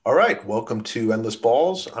All right, welcome to Endless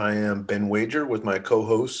Balls. I am Ben Wager with my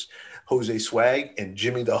co-hosts Jose Swag and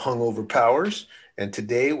Jimmy the Hungover Powers. And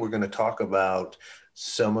today we're going to talk about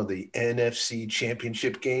some of the NFC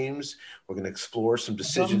Championship games. We're going to explore some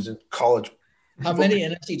decisions Um, in college how many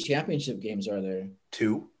NFC Championship games are there?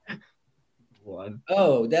 too. One.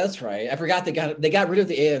 Oh, that's right. I forgot they got rid of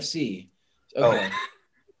the AFC. Oh, Okay.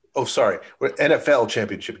 oh, sorry. NFL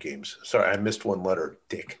Championship games. Sorry, I missed one letter,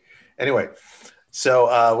 Dick. Anyway, so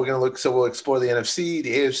we're going to look. So we'll explore the NFC,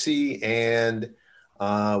 the AFC, and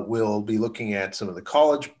we'll be looking at some of the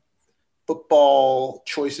college football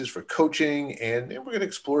choices for coaching, and we're going to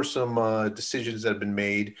explore some decisions that have been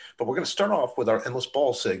made. But we're going to start off with our endless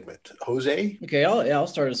ball segment. Jose? Okay, I'll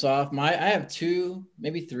start us off. I have two,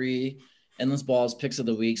 maybe three endless balls picks of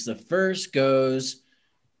the weeks. The first goes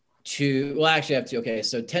to actually I have two. Okay,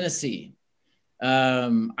 so Tennessee.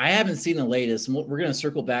 I haven't seen the latest. We're going to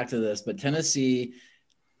circle back to this, but Tennessee,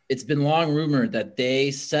 it's been long rumored that they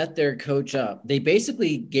set their coach up. They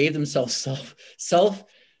basically gave themselves self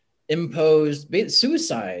imposed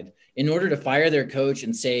suicide in order to fire their coach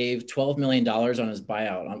and save $12 million on his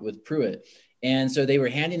buyout with Pruitt. And so they were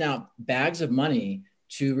handing out bags of money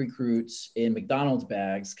to recruits in McDonald's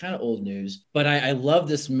bags, kind of old news. But I love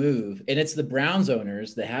this move. And it's the Browns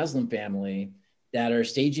owners, the Haslam family, that are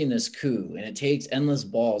staging this coup. And it takes endless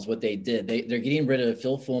balls what they did. They're getting rid of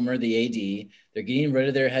Phil Fulmer, the AD. They're getting rid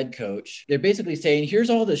of their head coach. They're basically saying, here's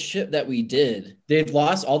all the shit that we did. They've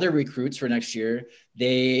lost all their recruits for next year.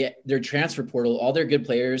 Their transfer portal, all their good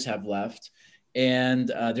players have left. And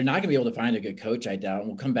they're not going to be able to find a good coach, I doubt. And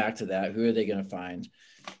we'll come back to that. Who are they going to find?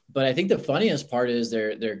 But I think the funniest part is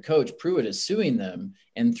their coach, Pruitt, is suing them.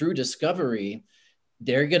 And through discovery,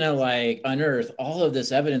 they're going to unearth all of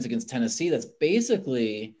this evidence against Tennessee that's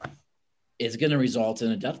basically is going to result in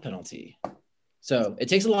a death penalty. So it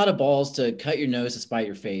takes a lot of balls to cut your nose to spite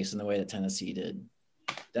your face in the way that Tennessee did.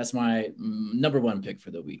 That's my number one pick for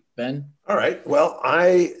the week. Ben? All right. Well,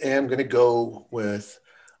 I am going to go with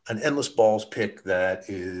an endless balls pick that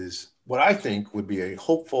is what I think would be a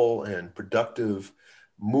hopeful and productive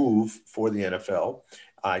move for the NFL.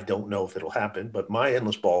 I don't know if it'll happen, but my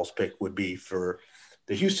endless balls pick would be for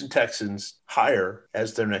the Houston Texans hire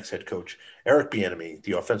as their next head coach Eric Bieniemy,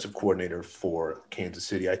 the offensive coordinator for Kansas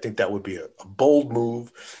City. I think that would be a bold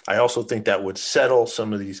move. I also think that would settle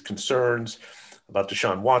some of these concerns about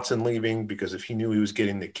Deshaun Watson leaving, because if he knew he was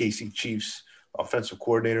getting the KC Chiefs offensive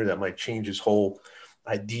coordinator, that might change his whole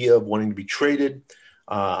idea of wanting to be traded.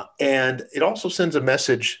 And it also sends a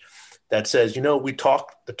message that says, we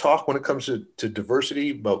talk the talk when it comes to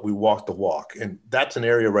diversity, but we walk the walk. And that's an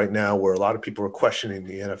area right now where a lot of people are questioning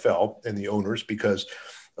the NFL and the owners because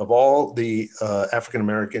of all the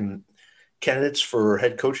African-American candidates for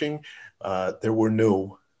head coaching. There were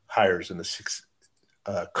no hires in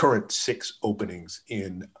the current six openings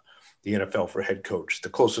in the NFL for head coach. The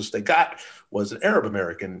closest they got was an Arab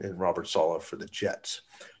American in Robert Saleh for the Jets.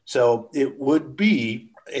 So it would be,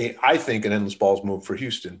 I think, an endless balls move for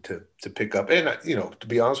Houston to pick up. And, to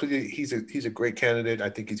be honest with you, he's a great candidate. I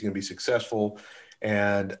think he's going to be successful.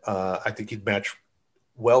 And I think he'd match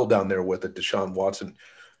well down there with a Deshaun Watson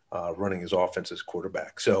running his offense as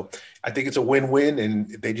quarterback. So I think it's a win-win,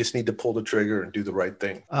 and they just need to pull the trigger and do the right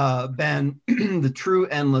thing. Ben, the true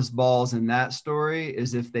endless balls in that story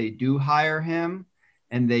is if they do hire him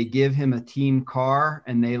and they give him a team car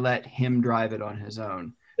and they let him drive it on his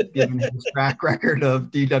own, given his track record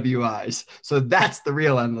of DWIs. So that's the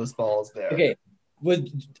real endless balls there. Okay.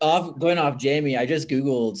 Going off Jamie, I just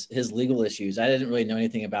Googled his legal issues. I didn't really know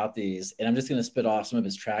anything about these, and I'm just going to spit off some of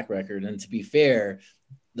his track record. And to be fair,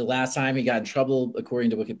 the last time he got in trouble, according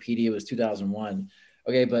to Wikipedia, was 2001.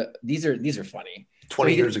 Okay, but these are funny.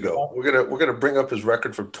 20 years ago. We're gonna bring up his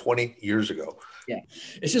record from 20 years ago. Yeah,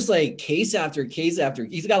 it's just like case after case after.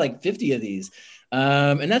 He's got like 50 of these.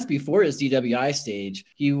 And that's before his DWI stage.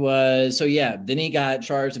 Then he got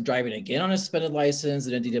charged of driving again on a suspended license,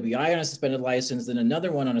 then a DWI on a suspended license, then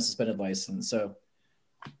another one on a suspended license. So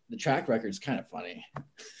the track record is kind of funny.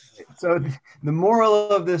 So the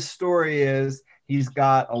moral of this story is he's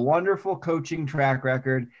got a wonderful coaching track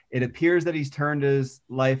record. It appears that he's turned his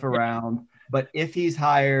life around, but if he's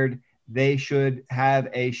hired, they should have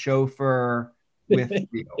a chauffeur with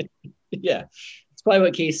Theo. Yeah. It's probably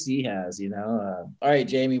what KC has, all right,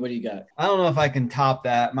 Jamie, what do you got? I don't know if I can top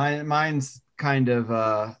that. Mine's kind of,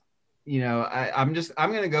 I'm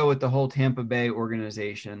going to go with the whole Tampa Bay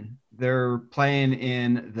organization. They're playing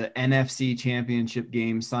in the NFC Championship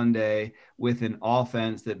game Sunday with an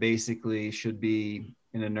offense that basically should be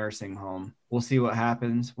in a nursing home. We'll see what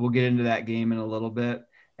happens. We'll get into that game in a little bit.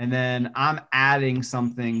 And then I'm adding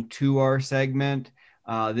something to our segment.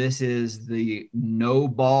 This is the no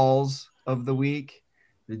balls of the week.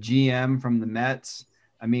 The GM from the Mets.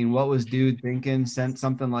 I mean, what was dude thinking? Sent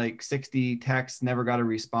something like 60 texts, never got a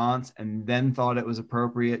response, and then thought it was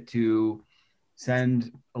appropriate to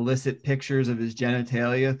send illicit pictures of his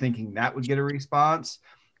genitalia, thinking that would get a response.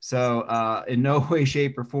 So in no way,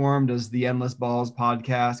 shape, or form does the Endless Balls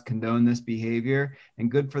podcast condone this behavior, and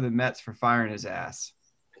good for the Mets for firing his ass.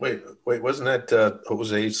 Wait, wasn't that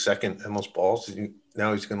Jose's second Endless Balls?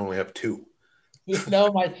 Now he's going to only have two.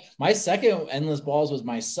 No, my second Endless Balls was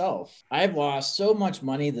myself. I've lost so much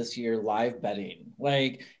money this year live betting.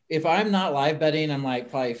 Like, if I'm not live betting, I'm like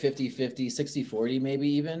probably 50-50, 60-40 maybe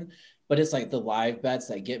even. But it's like the live bets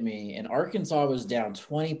that get me. And Arkansas was down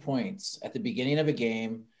 20 points at the beginning of a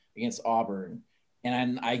game against Auburn.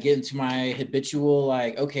 And I get into my habitual,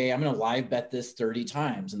 like, okay, I'm going to live bet this 30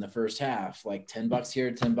 times in the first half, like $10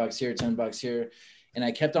 here, $10 here, $10 here. And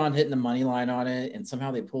I kept on hitting the money line on it, and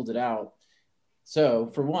somehow they pulled it out. So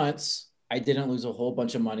for once, I didn't lose a whole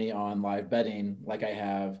bunch of money on live betting like I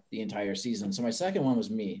have the entire season. So my second one was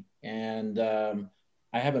me. And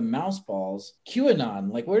I have a mouse balls.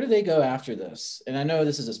 QAnon, like, where do they go after this? And I know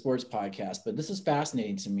this is a sports podcast, but this is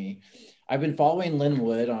fascinating to me. I've been following Lin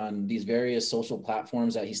Wood on these various social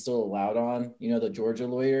platforms that he's still allowed on, you know, the Georgia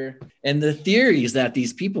lawyer. And the theories that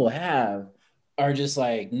these people have are just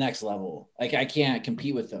like next level. Like, I can't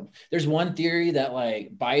compete with them. There's one theory that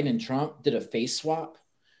like Biden and Trump did a face swap,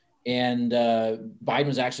 and Biden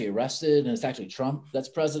was actually arrested and it's actually Trump that's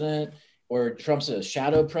president, or Trump's a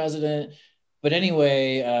shadow president. But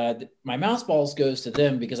anyway, my mouse balls goes to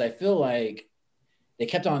them because I feel like they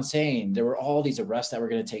kept on saying there were all these arrests that were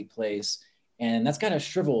going to take place. And that's got to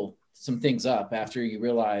shrivel some things up after you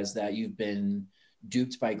realize that you've been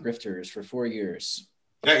duped by grifters for 4 years.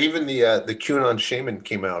 Yeah, even the QAnon shaman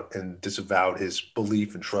came out and disavowed his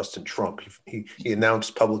belief and trust in Trump. He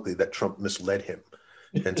announced publicly that Trump misled him.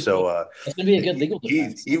 And so it's going to be a good legal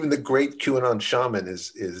defense. Even the great QAnon shaman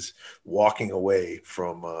is walking away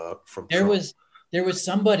from Trump. There was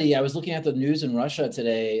somebody, I was looking at the news in Russia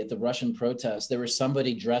today at the Russian protests. There was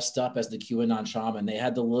somebody dressed up as the QAnon shaman. They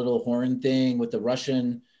had the little horn thing with the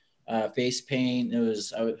Russian face paint. It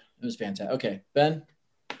was fantastic. Okay, Ben.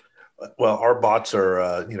 Well, our bots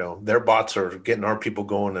are, their bots are getting our people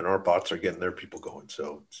going, and our bots are getting their people going.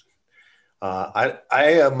 So I'm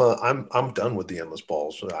done with the Endless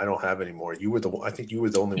Balls. So I don't have any more. I think you were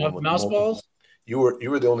the only one with mouse balls. You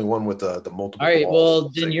were the only one with the multiple. All right. Well,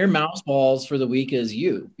 then your mouse balls for the week is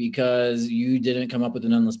you, because you didn't come up with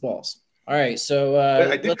an Endless Balls. All right. So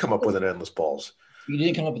I did come up with an Endless Balls. You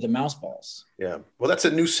didn't come up with the mouse balls. Yeah. Well, that's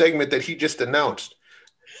a new segment that he just announced.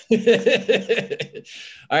 All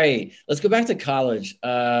right, let's go back to college.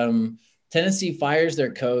 Tennessee fires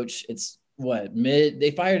their coach. It's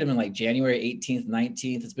they fired him in like January 18th,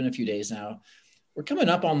 19th. It's been a few days now. We're coming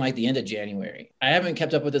up on like the end of January. I haven't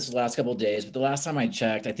kept up with this the last couple of days, but the last time I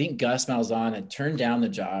checked, I think Gus Malzahn had turned down the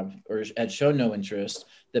job or had shown no interest.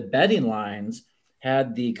 The betting lines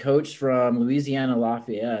had the coach from Louisiana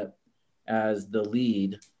Lafayette as the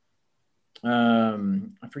lead.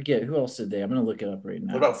 I forget who else did they. I'm going to look it up right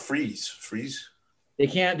now. What about Freeze? They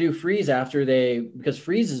can't do Freeze because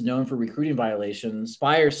Freeze is known for recruiting violations.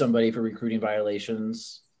 Fire somebody for recruiting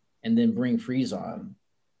violations and then bring Freeze on,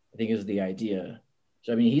 I think is the idea.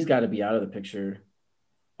 So, I mean, he's got to be out of the picture.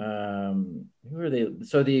 Who are they?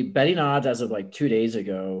 So the betting odds as of like 2 days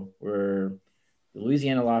ago were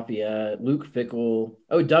Louisiana Lafayette, Luke Fickell,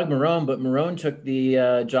 Doug Marrone, but Marrone took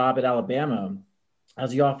the job at Alabama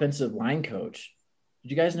as the offensive line coach.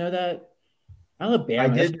 Did you guys know that? Alabama. I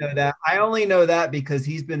did know that. I only know that because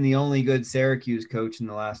he's been the only good Syracuse coach in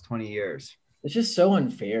the last 20 years. It's just so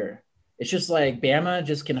unfair. It's just like Bama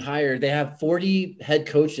just can hire. They have 40 head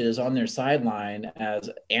coaches on their sideline as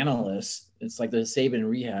analysts. It's like the Saban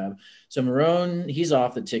rehab. So Marrone, he's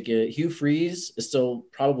off the ticket. Hugh Freeze is still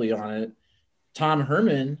probably on it. Tom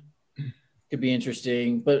Herman could be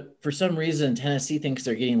interesting, but for some reason, Tennessee thinks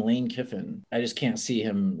they're getting Lane Kiffin. I just can't see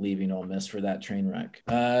him leaving Ole Miss for that train wreck.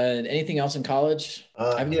 Anything else in college?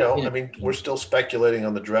 We're still speculating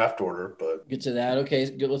on the draft order, but get to that.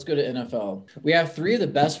 Okay, let's go to NFL. We have 3 of the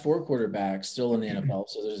best 4 quarterbacks still in the NFL,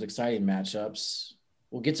 so there's exciting matchups.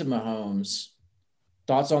 We'll get to Mahomes.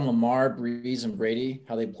 Thoughts on Lamar, Breeze, and Brady,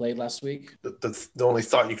 how they played last week? The only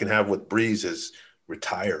thought you can have with Breeze is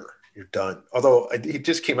retire. You're done. Although it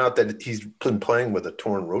just came out that he's been playing with a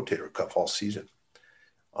torn rotator cuff all season.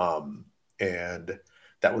 And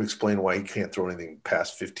that would explain why he can't throw anything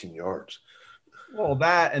past 15 yards. Well,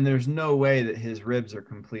 that, and there's no way that his ribs are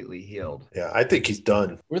completely healed. Yeah, I think he's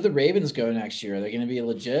done. Where do the Ravens go next year? Are they going to be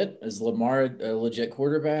legit? Is Lamar a legit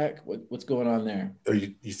quarterback? What's going on there? Are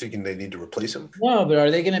you thinking they need to replace him? No, but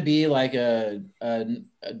are they going to be like a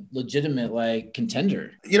legitimate like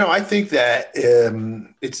contender? I think that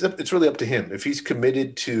it's really up to him. If he's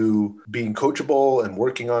committed to being coachable and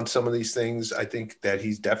working on some of these things, I think that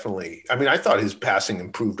he's definitely. I mean, I thought his passing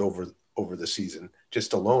improved over the season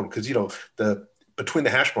just alone because the between the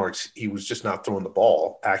hash marks, he was just not throwing the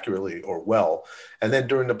ball accurately or well. And then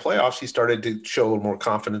during the playoffs, he started to show a little more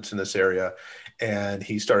confidence in this area, and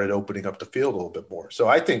he started opening up the field a little bit more. So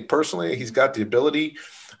I think personally, he's got the ability.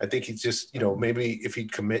 I think he's just, maybe if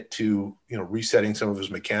he'd commit to, resetting some of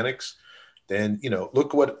his mechanics, then,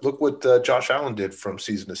 look what Josh Allen did from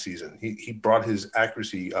season to season. He brought his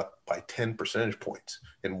accuracy up by 10 percentage points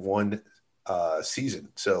in one season.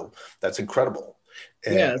 So that's incredible.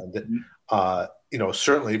 And,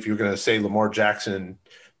 certainly if you're going to say Lamar Jackson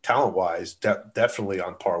talent-wise, definitely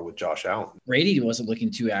on par with Josh Allen. Brady wasn't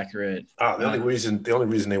looking too accurate. The only reason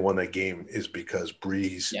they won that game is because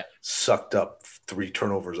Breeze sucked up 3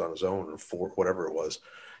 turnovers on his own or 4, whatever it was.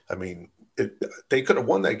 I mean, they could have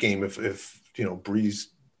won that game if Breeze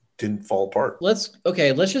didn't fall apart. Let's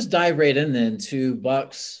just dive right in then to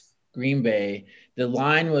Bucks Green Bay. The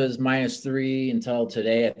line was -3 until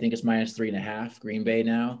today. I think it's -3.5 Green Bay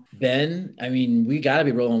now. Ben, I mean, we got to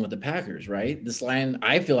be rolling with the Packers, right? This line,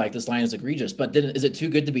 I feel like this line is egregious, but then is it too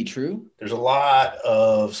good to be true? There's a lot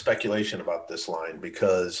of speculation about this line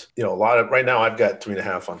because, right now I've got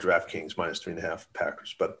 3.5 on DraftKings, -3.5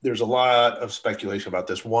 Packers, but there's a lot of speculation about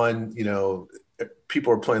this one.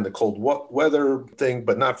 People are playing the cold weather thing,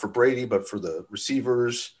 but not for Brady, but for the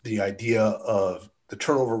receivers. The idea of the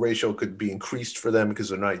turnover ratio could be increased for them because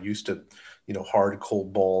they're not used to, hard,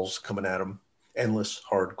 cold balls coming at them, endless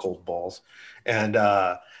hard, cold balls. And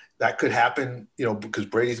that could happen, because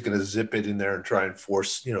Brady's going to zip it in there and try and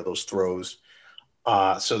force, those throws.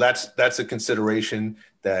 So that's a consideration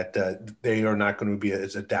that they are not going to be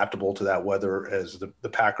as adaptable to that weather as the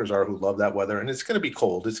Packers are, who love that weather. And it's going to be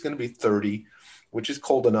cold. It's going to be 30, which is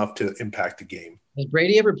cold enough to impact the game. Has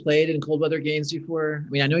Brady ever played in cold weather games before? I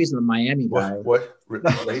mean, I know he's a Miami guy. What?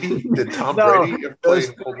 Brady? Did Tom Brady ever play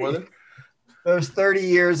in cold weather? Those 30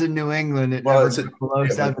 years in New England, below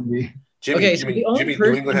 70. Jimmy,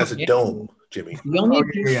 New England has a dome, Jimmy. The only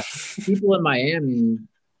people in Miami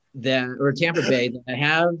or Tampa Bay that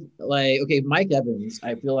have Mike Evans,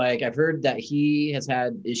 I feel like I've heard that he has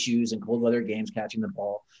had issues in cold weather games catching the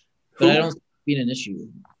ball, but I don't see it being an issue.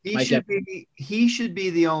 He should be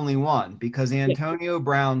the only one because Antonio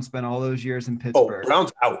Brown spent all those years in Pittsburgh. Oh,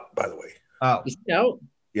 Brown's out, by the way. Oh, is he out?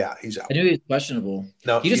 Yeah, he's out. I knew he was questionable.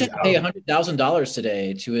 No, he just had to pay $100,000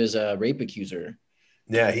 today to his rape accuser.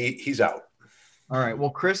 Yeah, he's out. All right. Well,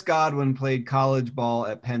 Chris Godwin played college ball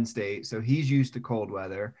at Penn State, so he's used to cold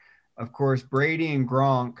weather. Of course, Brady and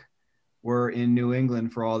Gronk were in New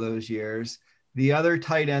England for all those years. The other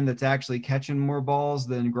tight end that's actually catching more balls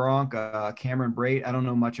than Gronk, Cameron Brate, I don't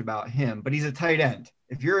know much about him, but he's a tight end.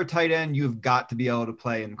 If you're a tight end, you've got to be able to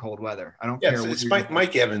play in cold weather. I don't care. It's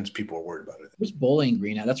Mike Evans. People are worried about it. Where's Bowling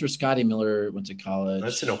Green at? That's where Scotty Miller went to college.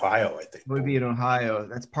 That's in Ohio, I think. It would be in Ohio.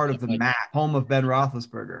 That's part of the MAC, home of Ben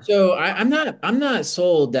Roethlisberger. So I'm not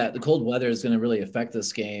sold that the cold weather is going to really affect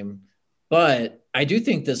this game, but I do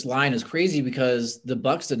think this line is crazy because the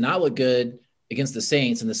Bucks did not look good against the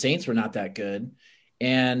Saints, and the Saints were not that good.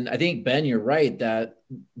 And I think, Ben, you're right that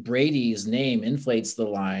Brady's name inflates the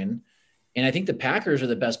line. And I think the Packers are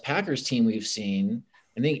the best Packers team we've seen.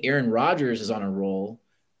 I think Aaron Rodgers is on a roll.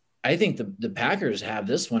 I think the Packers have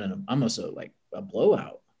this one in almost a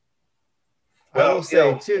blowout. I will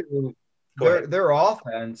say too, their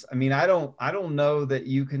offense. I mean, I don't know that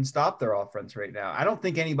you can stop their offense right now. I don't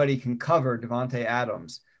think anybody can cover Devontae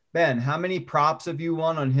Adams. Ben, how many props have you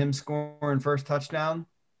won on him scoring first touchdown?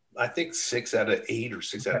 I think 6 out of 8 or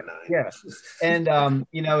 6 out of 9. Yeah. And,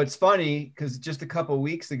 it's funny because just a couple of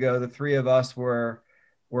weeks ago, the three of us were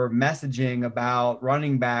messaging about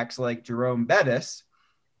running backs like Jerome Bettis.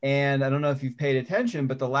 And I don't know if you've paid attention,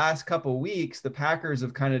 but the last couple of weeks, the Packers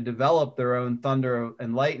have kind of developed their own thunder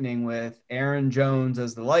and lightning with Aaron Jones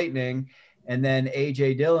as the Lightning. And then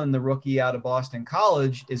A.J. Dillon, the rookie out of Boston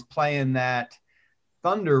College, is playing that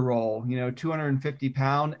thunder roll,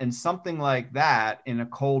 250-pound and something like that in a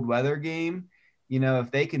cold weather game. If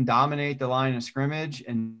they can dominate the line of scrimmage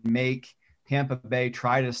and make Tampa Bay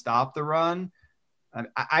try to stop the run,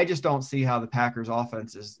 I just don't see how the Packers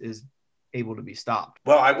offense is able to be stopped.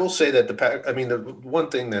 Well, I will say that the one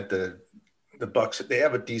thing that the Bucks, they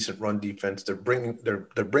have a decent run defense. They're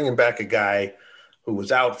bringing back a guy who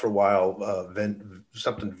was out for a while,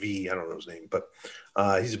 something V, I don't know his name, but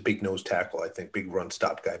he's a big nose tackle, I think, big run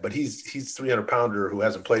stop guy. But he's 300-pounder who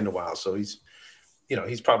hasn't played in a while, so he's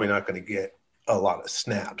probably not going to get a lot of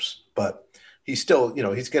snaps, but he's still,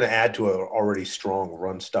 he's going to add to an already strong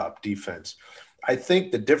run stop defense. I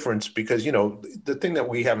think the difference, because, the thing that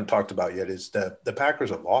we haven't talked about yet is that the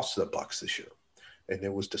Packers have lost to the Bucs this year, and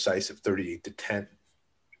it was decisive 38-10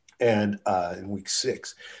 and in week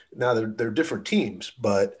 6. Now they're different teams,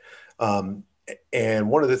 but and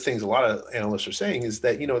one of the things a lot of analysts are saying is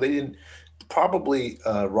that, they didn't probably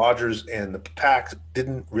Rodgers and the Pack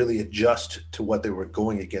didn't really adjust to what they were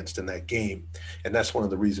going against in that game. And that's one of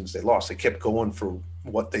the reasons they lost. They kept going for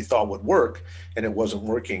what they thought would work, and it wasn't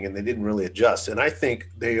working, and they didn't really adjust. And I think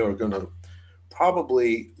they are going to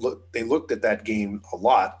probably looked at that game a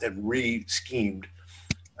lot and re-schemed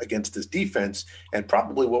against this defense. And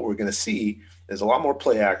probably what we're going to see is a lot more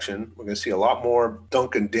play action. We're going to see a lot more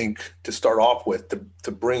dunk and dink to start off with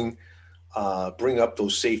to bring up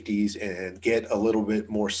those safeties and get a little bit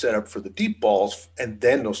more set up for the deep balls, and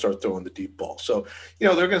then they'll start throwing the deep ball. So,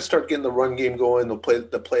 they're going to start getting the run game going. They'll play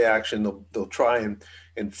the play action. They'll try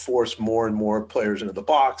and force more and more players into the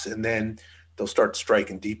box, and then they'll start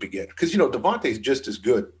striking deep again. Because, Devontae's just as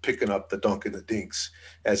good picking up the dunk and the dinks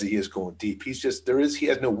as he is going deep. He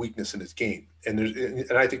has no weakness in his game.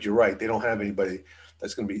 And I think you're right. They don't have anybody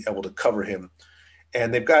that's going to be able to cover him.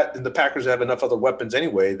 And the Packers have enough other weapons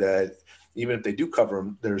anyway that even if they do cover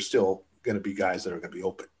him, there's still going to be guys that are going to be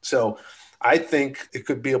open. So I think it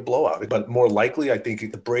could be a blowout, but more likely, I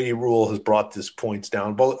think the Brady rule has brought this points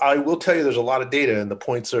down. But I will tell you, there's a lot of data, and the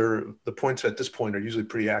points at this point are usually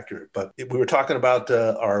pretty accurate. But we were talking about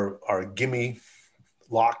our gimme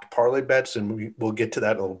locked parlay bets, and we'll get to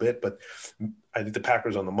that in a little bit. But I think the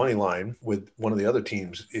Packers on the money line with one of the other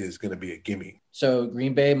teams is going to be a gimme. So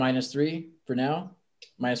Green Bay -3 for now.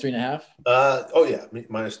 -3.5. Oh yeah,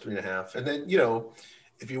 -3.5. And then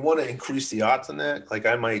if you want to increase the odds on that, like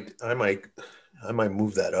I might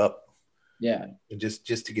move that up. Yeah. And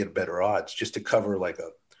just to get better odds, just to cover like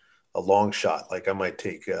a long shot. Like I might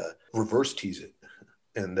take reverse tease it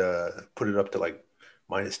and put it up to like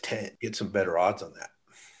 -10. Get some better odds on that.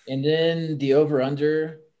 And then the over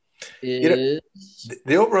under is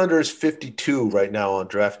the over under is 52 right now on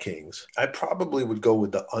DraftKings. I probably would go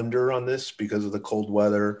with the under on this because of the cold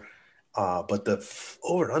weather. But the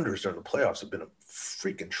over and unders during the playoffs have been a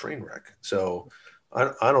freaking train wreck. So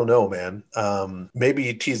I don't know, man. Maybe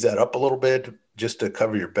you tease that up a little bit just to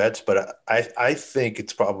cover your bets, but I think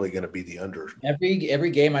it's probably going to be the under.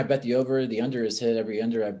 Every game I bet the over, the under is hit. Every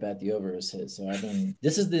under I bet the over is hit. So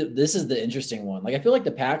this is the interesting one. Like I feel like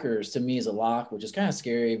the Packers to me is a lock, which is kind of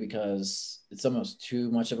scary because it's almost too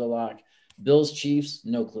much of a lock. Bills, Chiefs,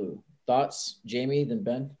 no clue. Thoughts, Jamie, then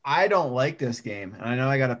Ben? I don't like this game, and I know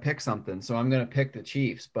I got to pick something, so I'm going to pick the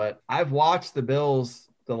Chiefs. But I've watched the Bills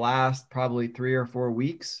the last probably 3 or 4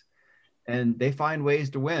 weeks, and they find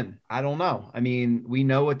ways to win. I don't know. I mean, we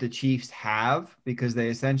know what the Chiefs have because they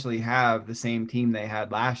essentially have the same team they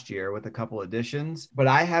had last year with a couple additions, but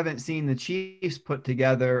I haven't seen the Chiefs put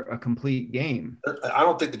together a complete game. I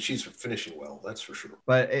don't think the Chiefs are finishing well. That's for sure.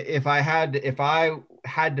 But if I had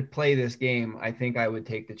to play this game, I think I would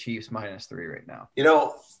take the Chiefs -3 right now.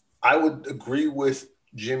 I would agree with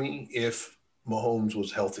Jimmy if Mahomes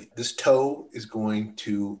was healthy. This toe is going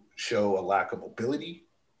to show a lack of mobility.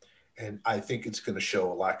 And I think it's going to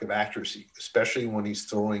show a lack of accuracy, especially when he's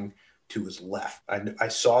throwing to his left. I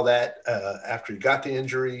saw that after he got the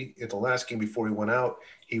injury in the last game before he went out.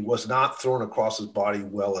 He was not thrown across his body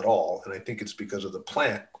well at all, and I think it's because of the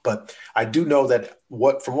plant. But I do know that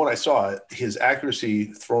from what I saw, his accuracy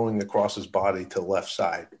throwing across his body to the left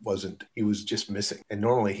side he was just missing. And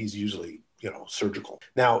normally he's usually, surgical.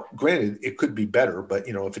 Now, granted, it could be better, but,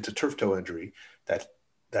 if it's a turf toe injury,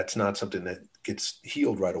 that's not something that gets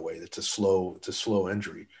healed right away. It's a slow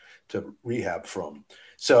injury to rehab from.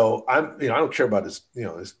 So I don't care about his,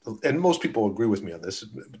 and most people agree with me on this.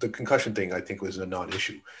 The concussion thing, I think, was a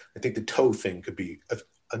non-issue. I think the toe thing could be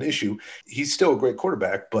an issue. He's still a great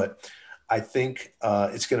quarterback, but I think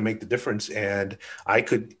it's going to make the difference. And I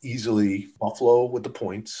could easily Buffalo with the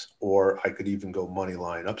points, or I could even go money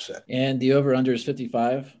line upset. And the over under is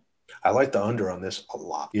 55. I like the under on this a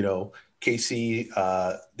lot. KC,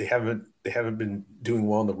 they haven't been doing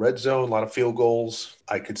well in the red zone, a lot of field goals.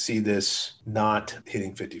 I could see this not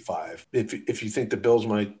hitting 55. If you think the Bills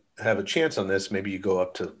might have a chance on this, maybe you go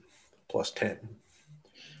up to +10.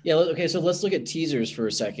 Yeah, okay, so let's look at teasers for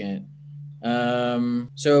a second.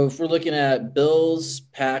 So if we're looking at Bills,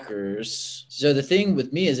 Packers, so the thing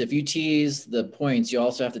with me is if you tease the points, you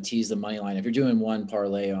also have to tease the money line if you're doing one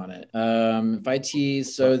parlay on it. If I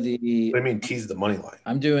tease, so What do you mean tease the money line?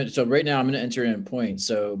 I'm doing, so right now I'm going to enter in points.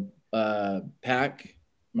 So Pack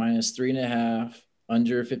minus 3.5,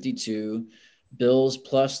 under 52, Bills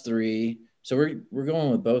 +3. So we're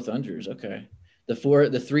going with both unders. Okay. The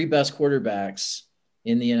three best quarterbacks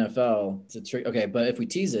in the NFL. Okay, but if we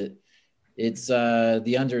tease it, it's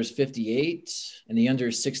the under is 58 and the under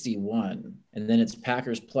is 61. And then it's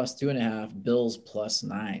Packers +2.5, Bills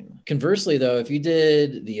 +9. Conversely, though, if you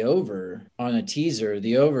did the over on a teaser,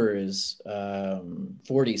 the over is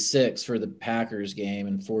 46 for the Packers game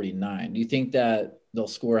and 49. Do you think that they'll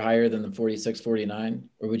score higher than the 46-49?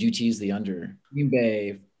 Or would you tease the under? Green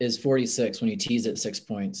Bay is 46 when you tease it 6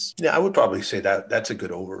 points. Yeah, I would probably say that's a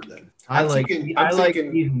good over then. I like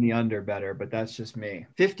teasing the under better, but that's just me.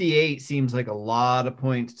 58 seems like a lot of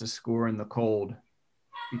points to score in the cold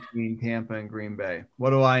between Tampa and Green Bay.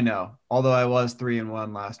 What do I know? Although I was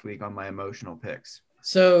 3-1 last week on my emotional picks.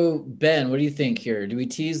 So Ben, what do you think here? Do we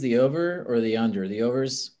tease the over or the under? The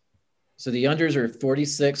overs. So the unders are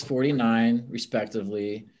 46-49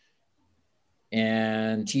 respectively.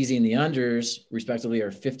 And teasing the unders respectively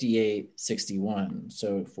are 58-61.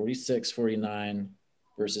 So 46-49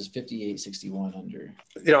 versus 58-61 under.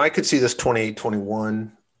 I could see this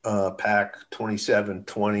 28-21 Pack,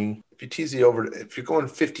 27-20. If you tease the over, if you're going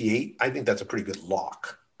 58, I think that's a pretty good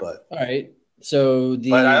lock. But all right. So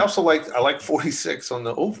but I also like 46 on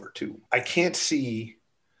the over too. I can't see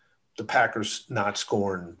the Packers not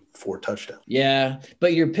scoring 4 touchdowns. Yeah,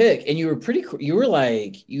 but your pick, and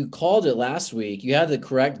you called it last week. You had the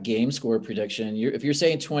correct game score prediction. If you're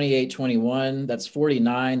saying 28-21, that's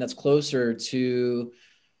 49. That's closer to.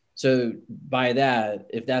 So by that,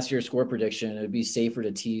 if that's your score prediction, it would be safer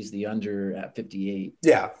to tease the under at 58.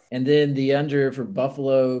 Yeah. And then the under for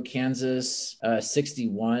Buffalo, Kansas,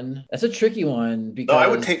 61. That's a tricky one because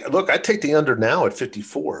I'd take the under now at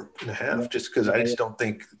 54.5 just because I just don't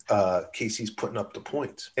think KC's putting up the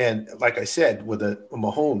points. And like I said, with a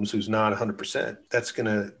Mahomes who's not 100%, that's going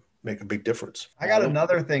to make a big difference. I got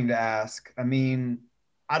another thing to ask. I mean,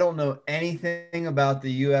 I don't know anything about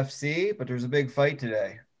the UFC, but there's a big fight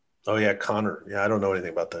today. Oh, yeah, Connor. Yeah, I don't know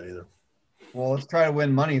anything about that either. Well, let's try to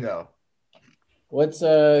win money, though. I've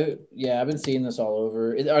been seeing this all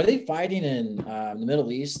over. Are they fighting in the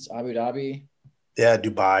Middle East, Abu Dhabi? Yeah,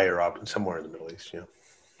 Dubai or somewhere in the Middle East, yeah.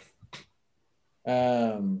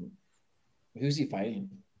 Who's he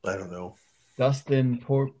fighting? I don't know. Dustin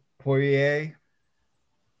Poirier.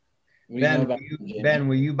 Ben,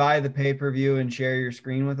 will you buy the pay-per-view and share your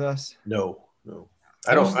screen with us? No.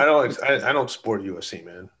 I don't sport UFC,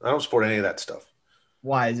 man. I don't sport any of that stuff.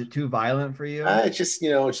 Why? Is it too violent for you? It's just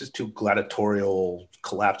too gladiatorial,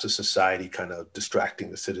 collapse of society, kind of distracting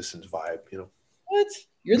the citizens vibe, What?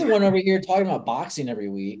 You're the one over here talking about boxing every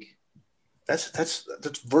week. That's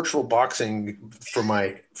virtual boxing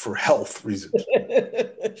for health reasons.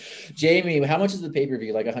 Jamie, how much is the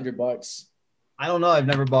pay-per-view? Like $100? I don't know. I've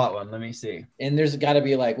never bought one. Let me see. And there's got to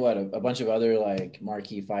be like a bunch of other like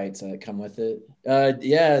marquee fights that come with it.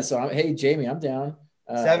 Yeah. So hey, Jamie, I'm down.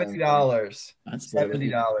 $70. That's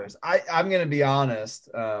 $70. I'm gonna be honest.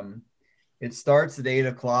 It starts at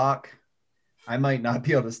 8:00. I might not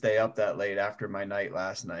be able to stay up that late after my night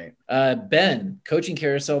last night. Ben, coaching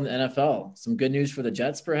carousel in the NFL. Some good news for the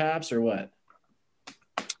Jets, perhaps, or what?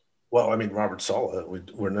 Well, I mean, Robert Saleh,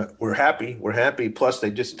 we're happy. We're happy. Plus,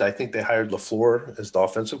 I think they hired LaFleur as the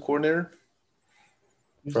offensive coordinator.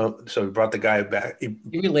 So we brought the guy back. He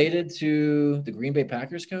related to the Green Bay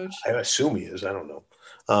Packers coach? I assume he is. I don't know.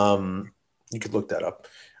 You could look that up.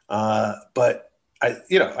 But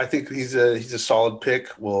I think he's a solid pick.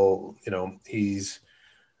 We'll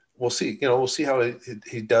see. We'll see how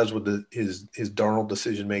he does with his Darnold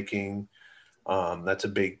decision making. That's a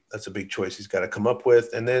big choice he's got to come up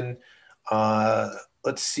with. And then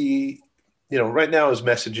let's see, right now his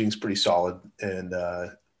messaging is pretty solid, and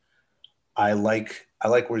I like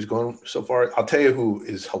where he's going so far. I'll tell you who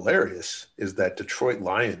is hilarious is that Detroit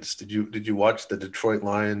Lions. Did you watch the Detroit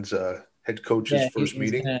Lions head coach's first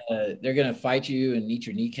meeting? They're gonna fight you and eat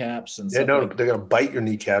your kneecaps and they're gonna bite your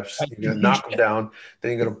kneecaps. You're gonna knock them down,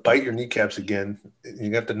 then you're gonna bite your kneecaps again.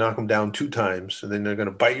 You have to knock them down 2 times, and then they're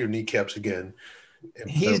gonna bite your kneecaps again.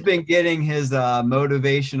 He's been getting his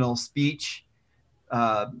motivational speech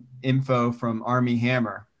info from Armie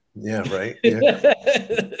Hammer. Yeah, right. Yeah.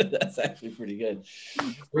 That's actually pretty good.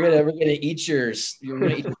 We're gonna eat your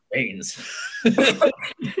brains.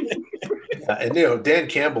 And Dan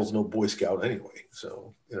Campbell's no Boy Scout anyway,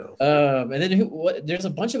 so And then there's a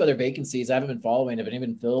bunch of other vacancies I haven't been following. Have any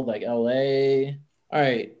been filled, like LA? All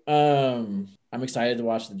right. I'm excited to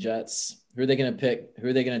watch the Jets. Who are they going to pick? Who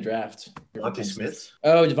are they going to draft? DeVonta Smith.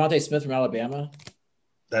 Oh, DeVonta Smith from Alabama.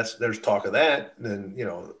 There's talk of that. And then,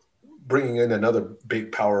 bringing in another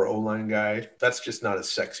big power O-line guy, that's just not as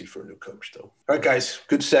sexy for a new coach, though. All right, guys,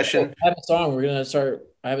 good session. I have a song.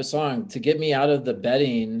 I have a song to get me out of the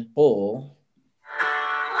betting hole.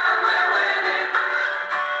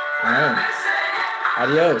 All right.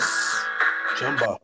 Adios. Jumba.